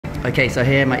Okay, so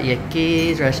here I'm at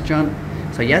Yaki's restaurant.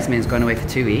 So Yasmin's going away for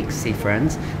 2 weeks, see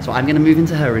friends. So I'm going to move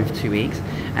into her room for 2 weeks,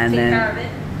 and then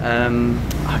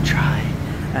I'll try.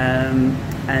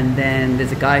 And then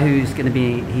there's a guy who's going to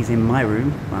be, he's in my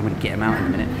room. Well, I'm going to get him out in a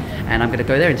minute, and I'm going to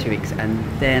go there in 2 weeks, and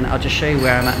then I'll just show you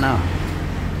where I'm at now.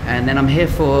 And then I'm here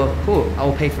for,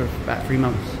 I'll pay for about 3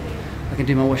 months. I can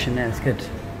do my washing there. It's good.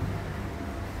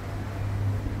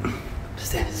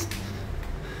 Upstairs.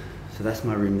 So that's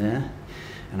my room there,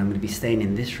 and I'm going to be staying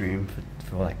in this room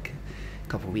for like a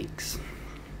couple of weeks.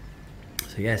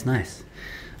 So yeah, it's nice.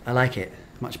 I like it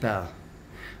much better.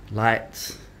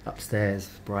 Lights upstairs,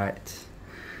 bright.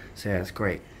 So yeah, it's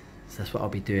great. So that's what I'll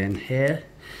be doing here.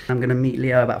 I'm going to meet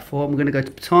Leo about 4. I'm going to go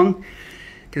to Patong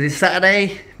because it's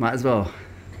Saturday. Might as well.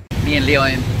 Me and Leo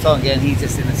in Patong again. He's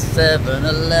just in a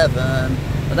 7-Eleven.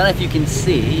 I don't know if you can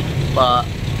see, but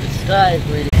the sky is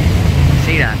really.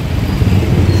 See that?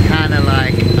 It's kind of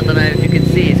like, I don't know if you can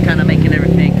see, it's kind of making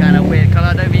everything kind of weird colour.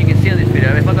 I don't think you can see on this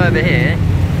video. If I go over here,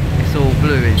 it's all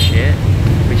blue and shit,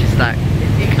 which is like,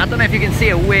 I don't know if you can see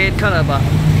a weird colour, but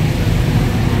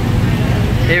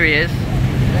here he is.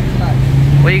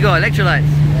 What you got? Electrolytes?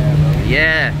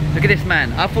 Yeah. Look at this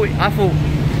man. I thought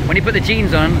when he put the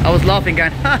jeans on, I was laughing,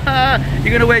 going, haha,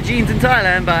 you're gonna wear jeans in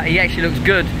Thailand, but he actually looks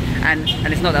good, and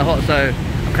it's not that hot, so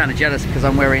I'm kind of jealous because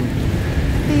I'm wearing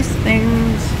these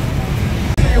things.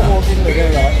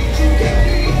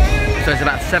 So it's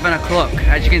about 7 o'clock.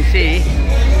 As you can see,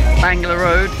 Bangla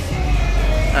Road,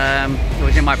 it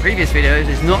was in my previous videos,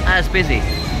 it's not as busy,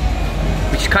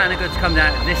 which is kind of good to come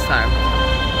down at this time.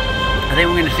 I think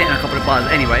we're going to sit in a couple of bars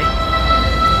anyway,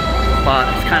 but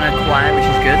it's kind of quiet, which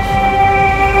is good.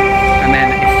 And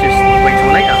then it's just wait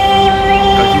till later.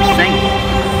 Goes insane.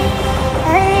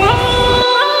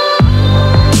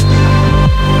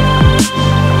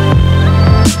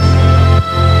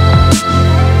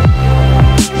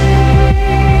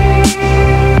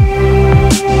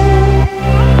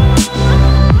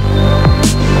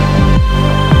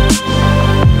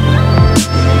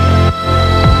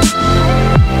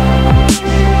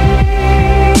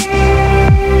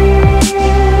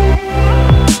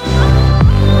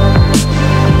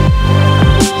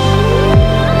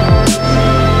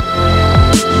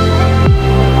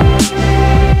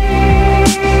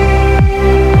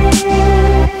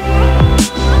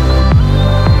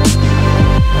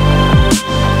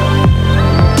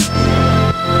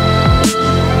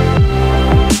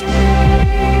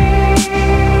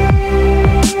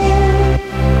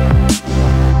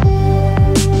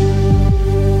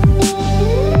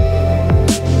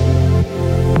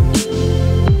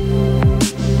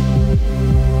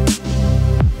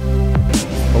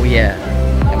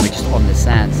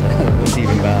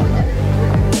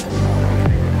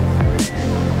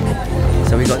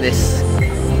 So we got this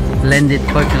blended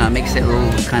coconut, makes it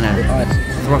all kind of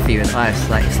frothy with ice.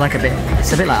 Like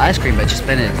it's a bit like ice cream, but just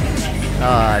blended.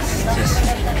 Oh, it's just,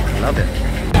 I love it.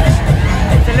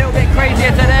 It's a little bit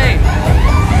crazier today.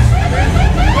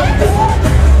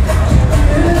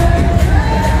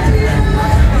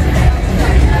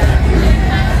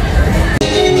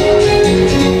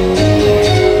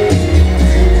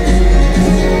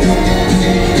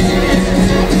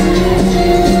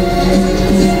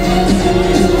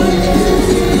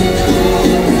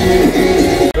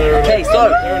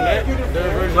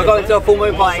 We're going to a full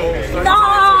moon party.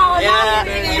 No!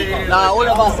 Yeah! Nah, all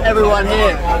of us, everyone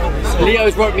here.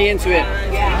 Leo's brought me into it.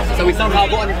 So we somehow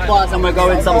got on this bus and we're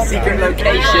going to some secret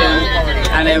location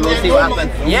and then we'll see what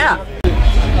happens. Yeah!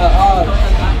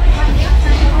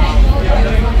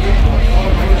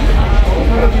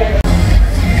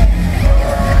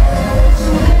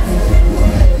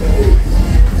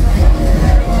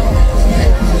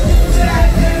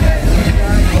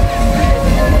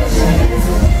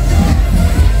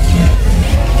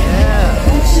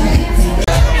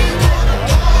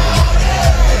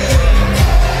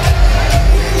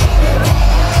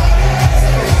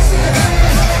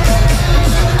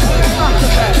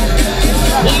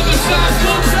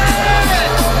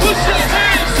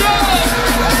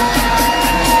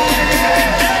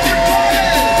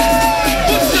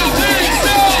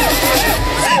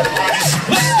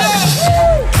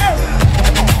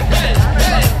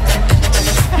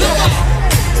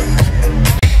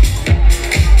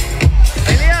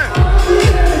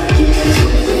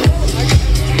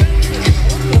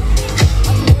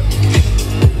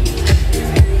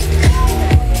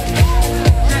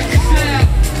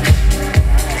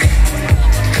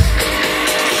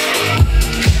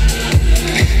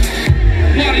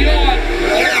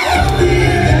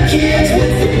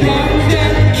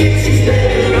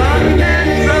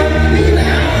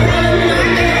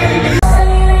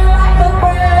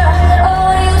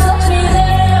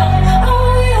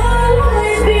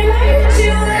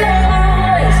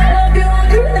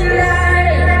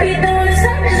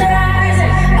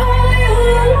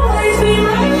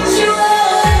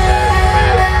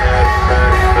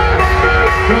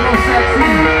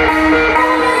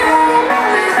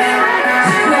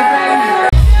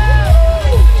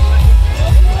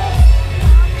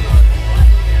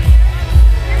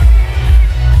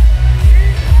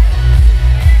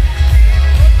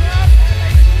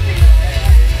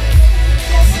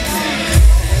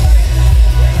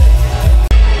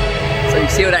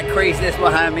 business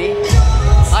behind me.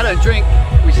 I don't drink,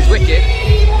 which is wicked.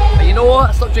 But you know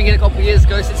what? I stopped drinking a couple of years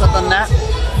ago since I've done that.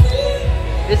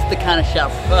 This is the kind of shit I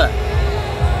prefer.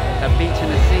 A beach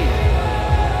and the sea.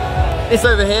 This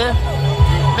over here,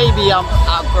 maybe I'm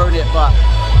outgrown it, but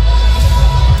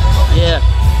yeah.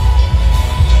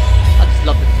 I just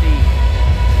love the sea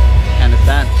and the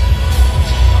sand.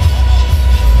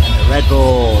 And the Red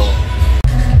Bull.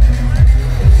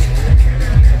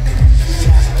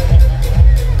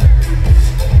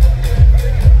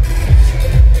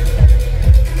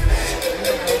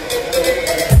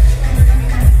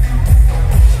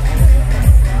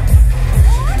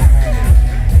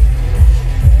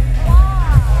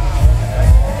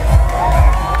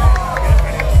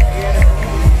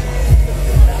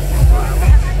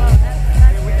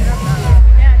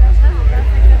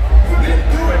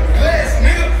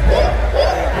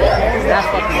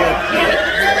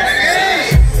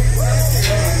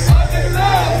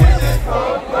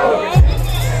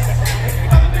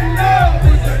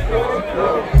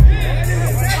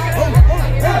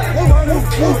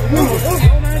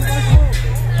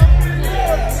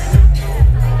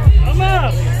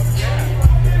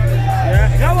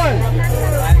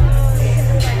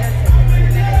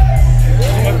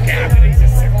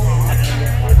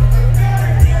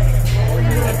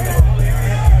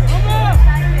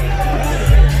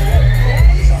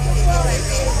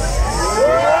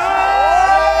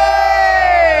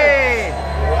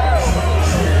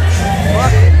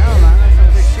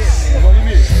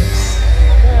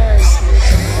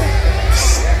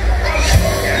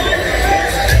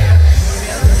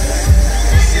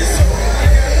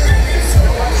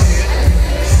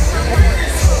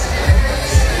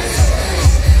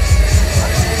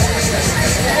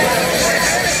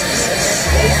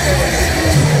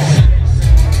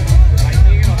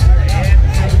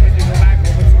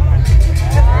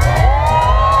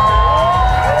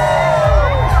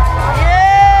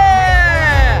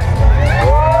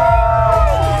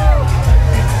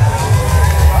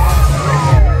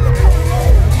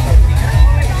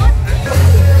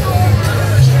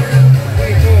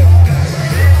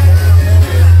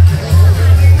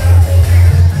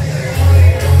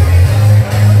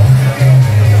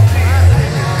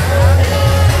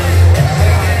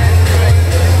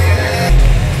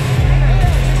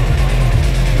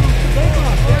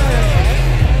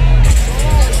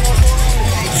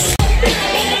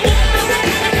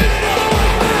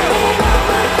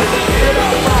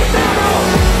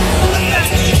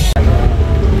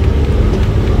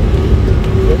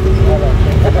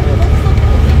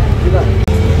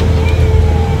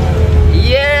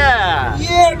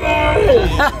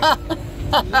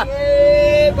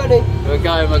 Yeah, buddy. We're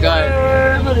going.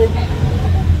 Yeah, buddy.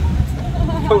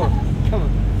 Come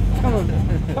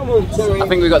on, Terry. I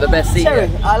think we got the best seat. Terry,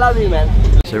 I love you, man.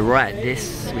 So right, we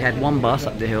had one bus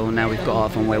up the hill, now we've got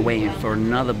off and we're waiting for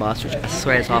another bus, which I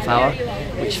swear is half hour,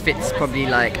 which fits probably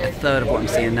like a third of what I'm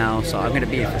seeing now, so I'm going to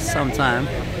be here for some time,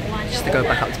 just to go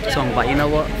back up to Patong, but you know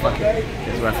what, fuck it,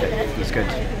 it was worth it, it was good.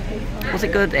 Was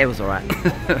it good? It was alright.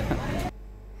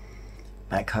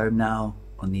 Back home now,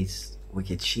 on these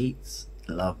wicked sheets,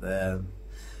 love them.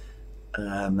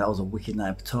 That was a wicked night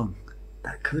at Patong.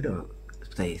 That kudo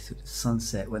place with the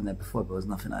sunset, went there before, but it was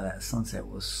nothing like that. The sunset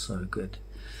was so good.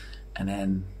 And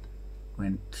then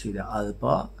went to the other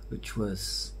bar, which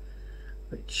was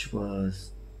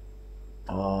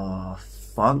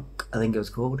Funk, I think it was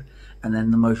called. And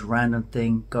then the most random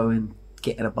thing,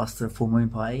 getting a bus to the full moon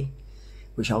party,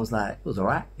 which I was like, it was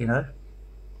alright, you know.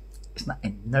 It's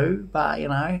nothing new, but you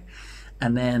know.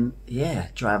 And then yeah,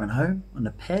 driving home on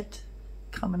the ped,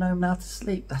 coming home now to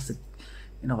sleep.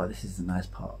 You know what, this is the nice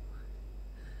part.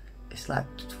 It's like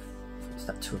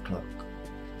 2 o'clock.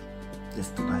 This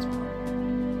is the nice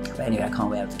part. But anyway, I can't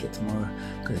wait to get tomorrow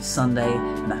because it's Sunday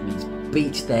and that means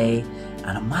beach day,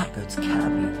 and I might go to Kata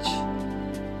Beach.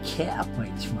 Kata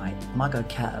Beach, mate. I might go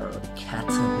Kata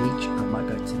Beach, or I might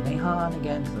go to Nehan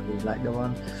again because I really like the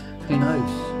one. Who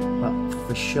knows? But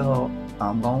for sure,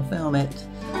 I'm gonna film it.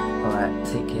 Alright,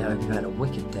 take care. I hope you had a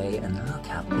wicked day, and look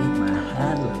how big my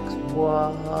hand looks.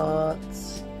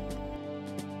 What?